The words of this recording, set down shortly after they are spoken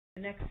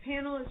The next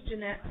panel is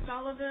Jeanette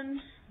Sullivan,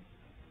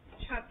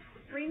 Chuck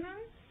Freeman,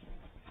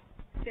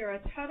 Sarah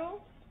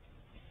Tuttle,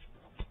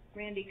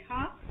 Randy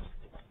Cox,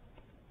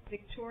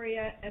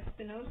 Victoria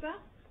Espinoza,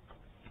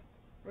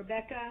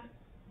 Rebecca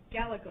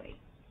Gallagher.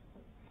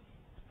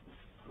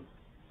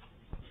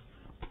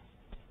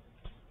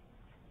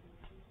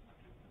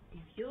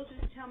 If you'll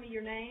just tell me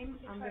your name,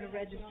 I'm going to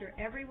register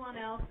everyone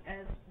else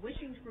as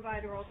wishing to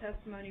provide oral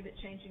testimony but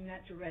changing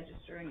that to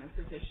registering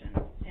a position.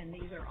 And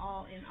these are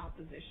all in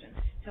opposition.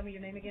 Tell me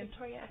your name again.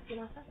 Victoria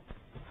Espinoza.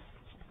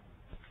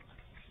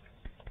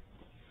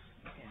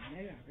 Okay,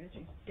 there you are,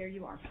 Reggie. There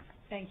you are.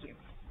 Thank you.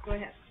 Go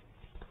ahead.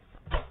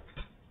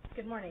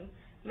 Good morning.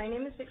 My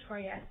name is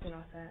Victoria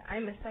Espinoza.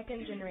 I'm a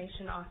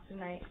second-generation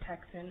Austinite,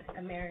 Texan,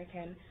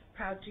 American,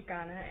 proud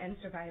Chicana, and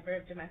survivor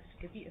of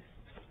domestic abuse.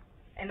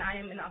 And I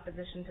am in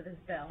opposition to this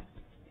bill.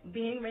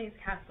 Being raised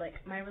Catholic,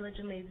 my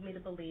religion leads me to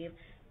believe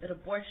that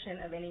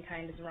abortion of any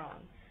kind is wrong.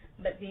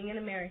 But being an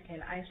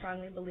American, I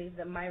strongly believe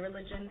that my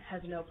religion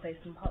has no place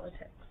in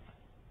politics.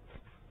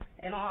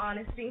 In all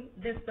honesty,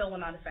 this bill will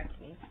not affect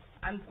me.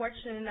 I'm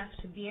fortunate enough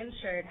to be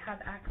insured, have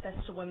access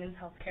to women's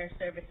health care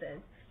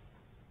services,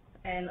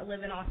 and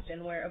live in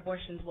Austin where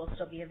abortions will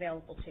still be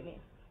available to me.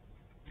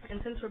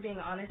 And since we're being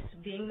honest,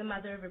 being the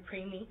mother of a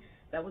preemie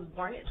that was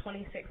born at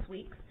 26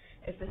 weeks,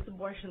 if this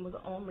abortion was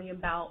only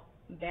about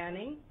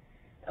banning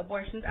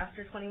abortions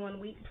after 20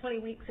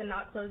 weeks and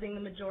not closing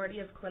the majority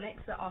of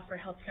clinics that offer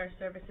healthcare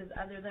services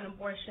other than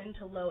abortion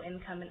to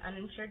low-income and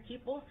uninsured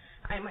people,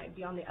 I might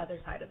be on the other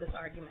side of this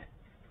argument.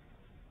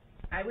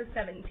 I was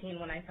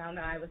 17 when I found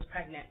out I was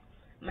pregnant.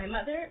 My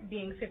mother,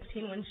 being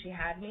 15 when she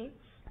had me,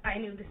 I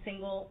knew the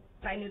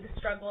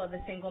struggle of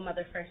a single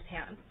mother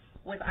firsthand.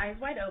 With eyes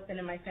wide open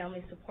and my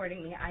family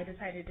supporting me, I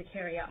decided to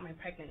carry out my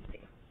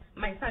pregnancy.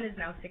 My son is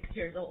now 6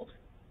 years old.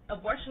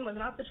 Abortion was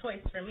not the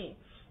choice for me,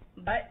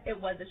 but it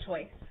was a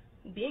choice.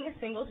 Being a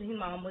single teen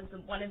mom was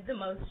one of the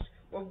most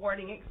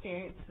rewarding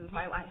experiences of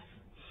my life,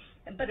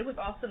 but it was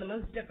also the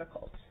most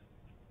difficult.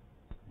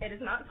 It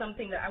is not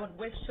something that I would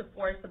wish to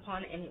force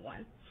upon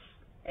anyone.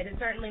 It is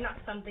certainly not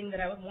something that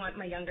I would want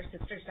my younger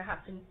sisters to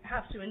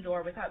have to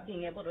endure without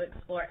being able to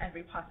explore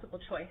every possible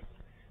choice.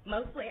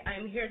 Mostly, I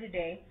am here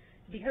today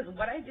because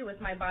what I do with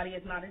my body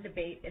is not a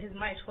debate. It is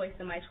my choice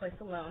and my choice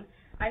alone.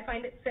 I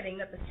find it fitting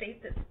that the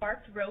state that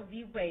sparked Roe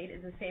v. Wade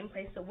is the same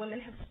place that women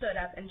have stood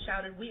up and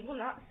shouted, "We will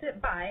not sit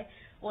by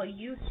while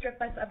you strip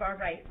us of our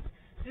rights."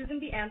 Susan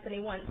B. Anthony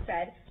once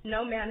said,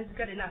 "No man is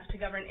good enough to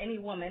govern any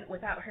woman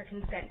without her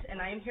consent,"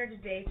 and I am here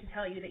today to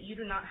tell you that you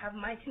do not have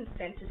my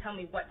consent to tell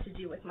me what to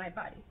do with my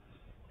body.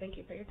 Thank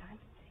you for your time.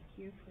 Thank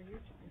you for your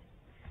time.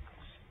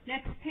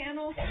 Next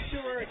panel,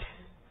 Stuart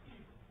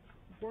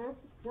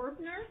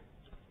Werbner,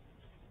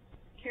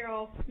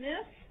 Carol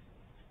Smith,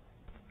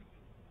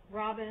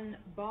 Robin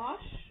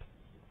Bosch,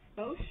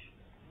 come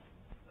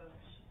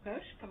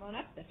on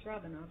up. That's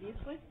Robin,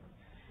 obviously.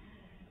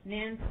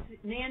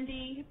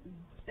 Nandy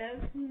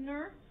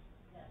Besner.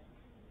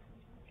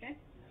 Okay.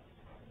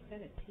 Is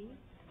that a T?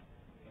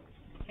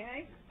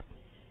 Okay.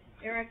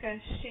 Erica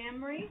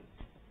Shamry.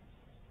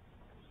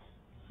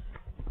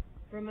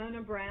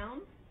 Ramona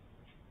Brown.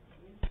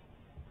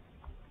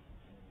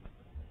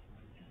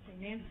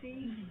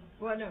 Nancy.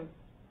 Well, no.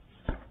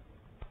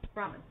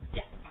 Robin.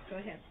 Yes. Go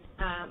ahead.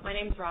 My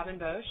name is Robin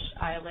Bosch.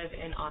 I live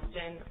in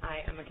Austin. I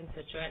am a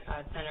constituent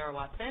of Senator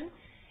Watson,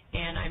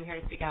 and I'm here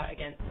to speak out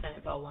against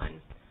Senate Bill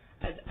 1.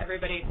 As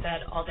everybody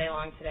said all day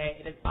long today,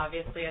 it is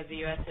obviously, as a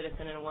U.S.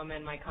 citizen and a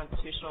woman, my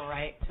constitutional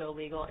right to a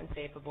legal and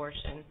safe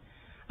abortion.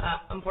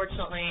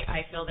 Unfortunately,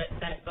 I feel that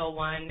Senate Bill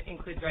 1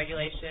 includes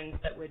regulations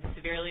that would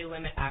severely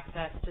limit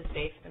access to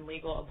safe and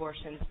legal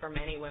abortions for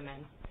many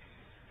women.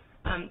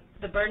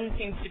 The burden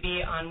seems to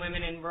be on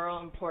women in rural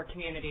and poor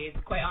communities.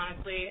 Quite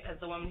honestly, as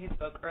the woman who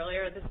spoke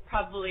earlier, this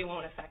probably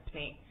won't affect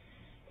me.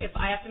 If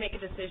I have to make a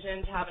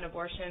decision to have an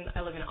abortion,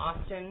 I live in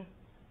Austin,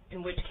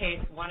 in which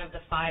case one of the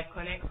 5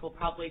 clinics will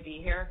probably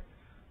be here.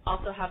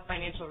 Also have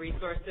financial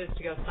resources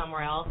to go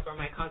somewhere else where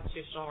my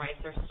constitutional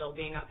rights are still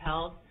being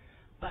upheld.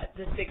 But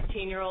the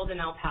 16-year-old in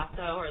El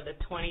Paso or the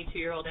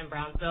 22-year-old in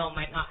Brownsville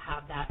might not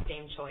have that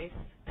same choice,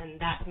 and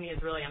that to me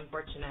is really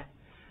unfortunate.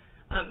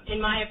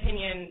 In my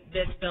opinion,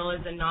 this bill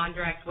is a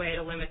non-direct way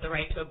to limit the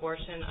right to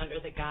abortion under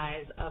the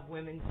guise of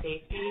women's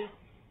safety.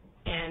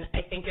 And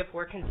I think if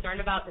we're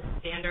concerned about the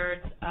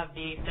standards of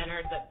the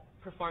centers that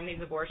perform these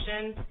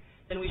abortions,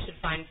 then we should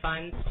find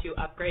funds to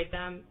upgrade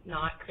them,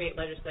 not create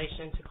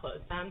legislation to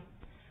close them.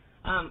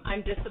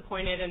 I'm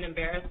disappointed and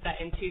embarrassed that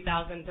in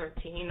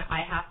 2013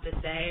 I have to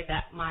say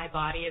that my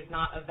body is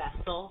not a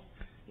vessel,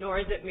 nor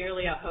is it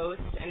merely a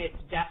host, and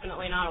it's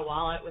definitely not a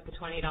wallet with a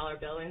 $20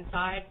 bill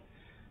inside.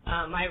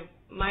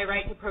 My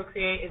right to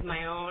procreate is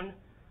my own,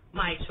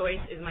 my choice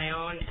is my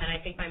own, and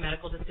I think my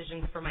medical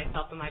decisions for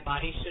myself and my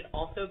body should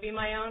also be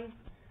my own.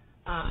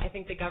 I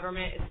think the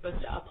government is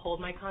supposed to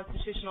uphold my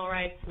constitutional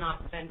rights,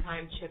 not spend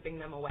time chipping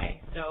them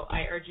away. So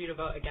I urge you to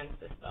vote against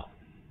this bill.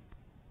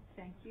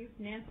 Thank you.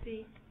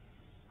 Nancy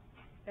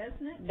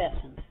Besant.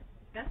 Besant.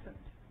 Besant.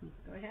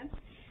 Go ahead.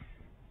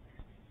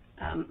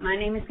 My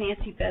name is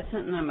Nancy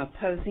Besant, and I'm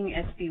opposing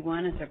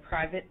SB1 as a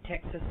private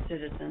Texas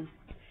citizen.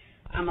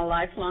 I'm a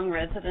lifelong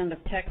resident of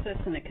Texas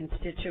and a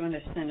constituent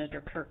of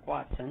Senator Kirk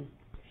Watson.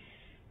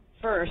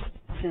 First,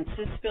 since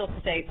this bill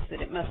states that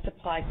it must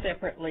apply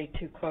separately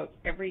to, quote,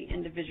 every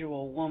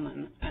individual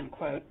woman,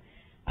 unquote,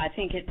 I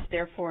think it's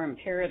therefore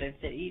imperative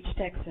that each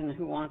Texan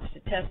who wants to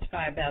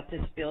testify about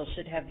this bill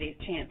should have the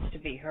chance to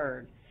be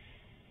heard.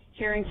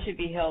 Hearings should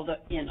be held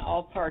in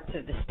all parts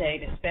of the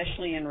state,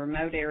 especially in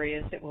remote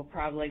areas that will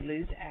probably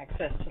lose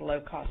access to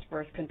low-cost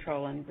birth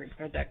control and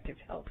reproductive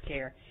health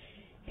care,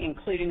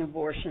 including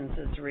abortions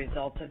as a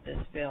result of this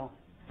bill.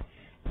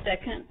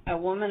 Second, a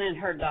woman and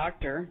her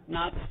doctor,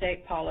 not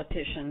state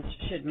politicians,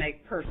 should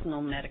make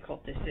personal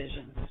medical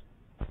decisions.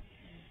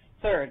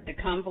 Third, the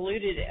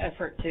convoluted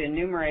effort to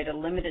enumerate a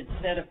limited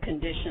set of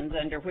conditions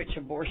under which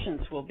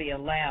abortions will be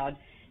allowed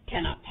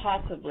cannot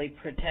possibly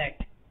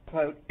protect,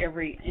 quote,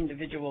 every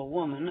individual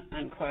woman,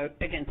 unquote,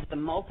 against the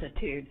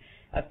multitude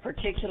of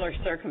particular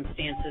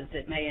circumstances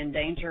that may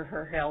endanger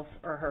her health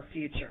or her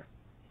future.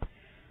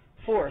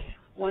 Fourth,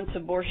 once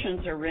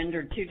abortions are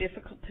rendered too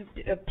difficult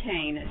to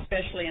obtain,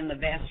 especially in the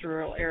vast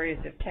rural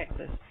areas of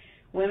Texas,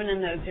 women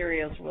in those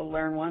areas will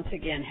learn once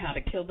again how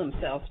to kill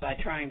themselves by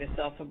trying to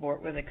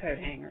self-abort with a coat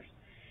hanger.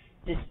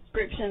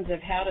 Descriptions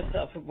of how to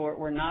self-abort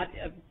were not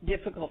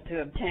difficult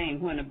to obtain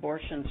when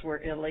abortions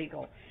were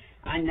illegal.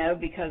 I know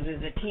because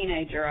as a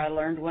teenager I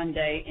learned one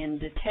day in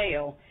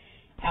detail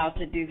how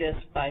to do this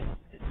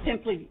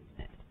simply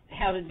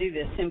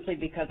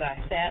because I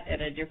sat at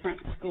a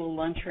different school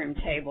lunchroom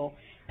table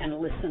and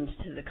listened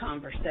to the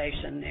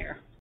conversation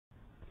there.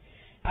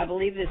 I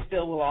believe this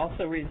bill will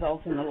also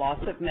result in the loss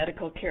of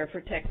medical care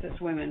for Texas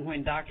women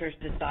when doctors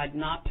decide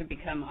not to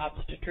become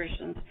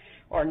obstetricians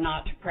or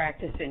not to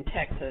practice in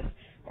Texas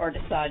or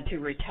decide to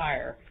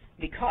retire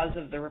because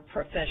of the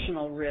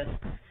professional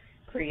risks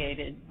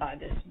created by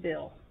this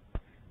bill.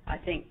 I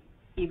think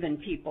even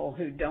people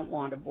who don't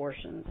want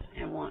abortions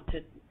and want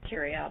to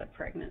carry out a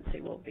pregnancy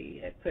will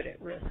be put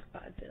at risk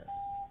by this.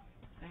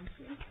 Thank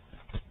you.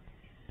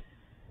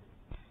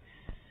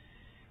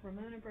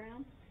 Ramona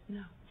Brown?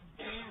 No.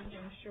 Okay, I'm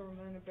going to show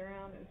Ramona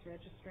Brown as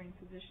registering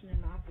physician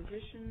in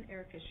opposition.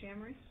 Erica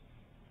Shamry?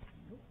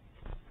 Nope.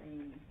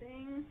 Same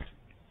thing.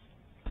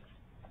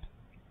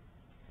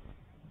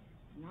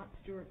 Not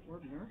Stuart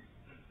Wardner.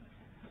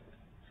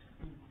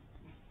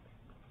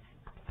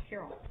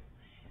 Carol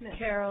Smith.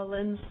 Carol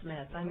Lynn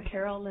Smith. I'm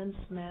Carol Lynn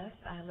Smith.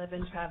 I live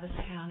in Travis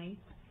County.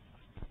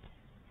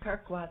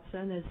 Kirk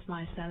Watson is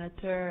my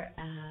senator,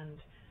 and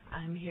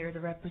I'm here to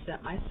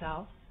represent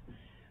myself.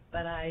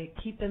 But I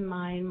keep in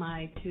mind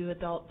my 2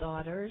 adult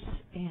daughters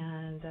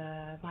and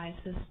my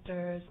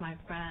sisters, my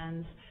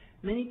friends,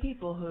 many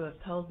people who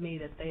have told me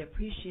that they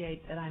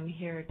appreciate that I'm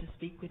here to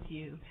speak with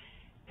you.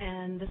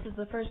 And this is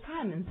the first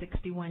time in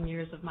 61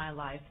 years of my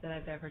life that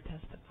I've ever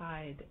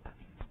testified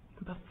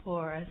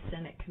before a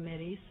Senate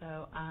committee,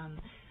 so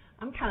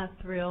I'm kind of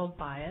thrilled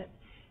by it.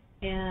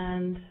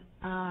 And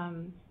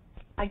I'm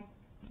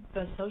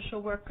a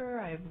social worker.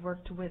 I've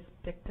worked with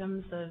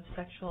victims of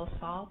sexual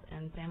assault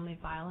and family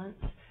violence.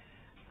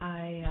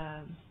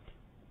 I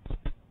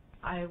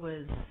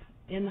was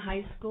in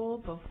high school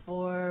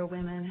before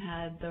women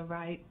had the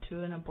right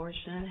to an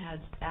abortion,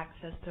 had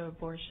access to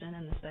abortion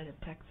in the state of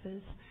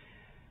Texas.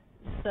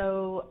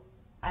 So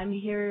I'm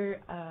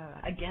here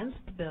against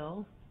the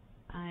bill.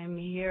 I'm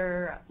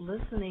here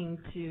listening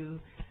to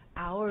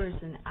hours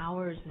and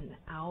hours and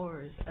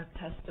hours of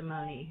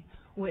testimony,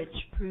 which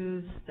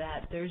proves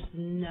that there's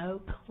no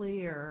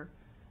clear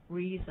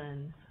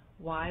reason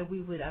why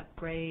we would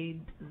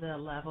upgrade the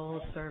level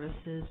of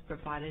services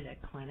provided at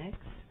clinics.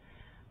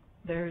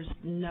 There's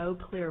no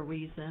clear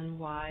reason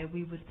why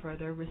we would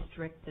further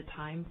restrict the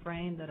time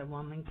frame that a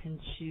woman can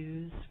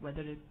choose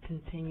whether to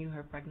continue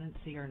her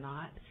pregnancy or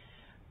not.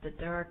 That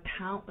there are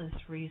countless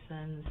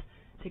reasons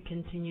to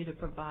continue to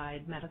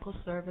provide medical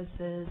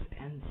services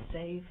and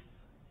safe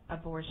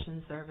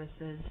abortion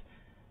services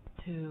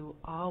to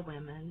all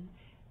women.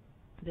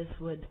 This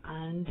would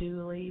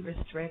unduly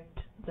restrict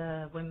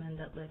the women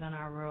that live in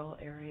our rural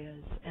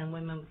areas and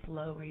women with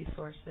low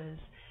resources.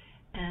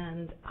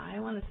 And I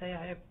want to say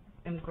I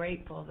am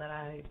grateful that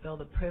I feel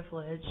the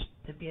privilege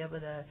to be able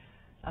to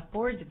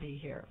afford to be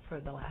here for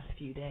the last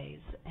few days.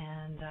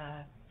 And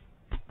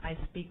I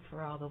speak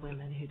for all the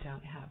women who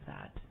don't have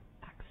that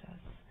access.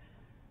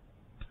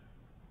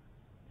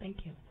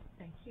 Thank you.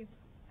 Thank you.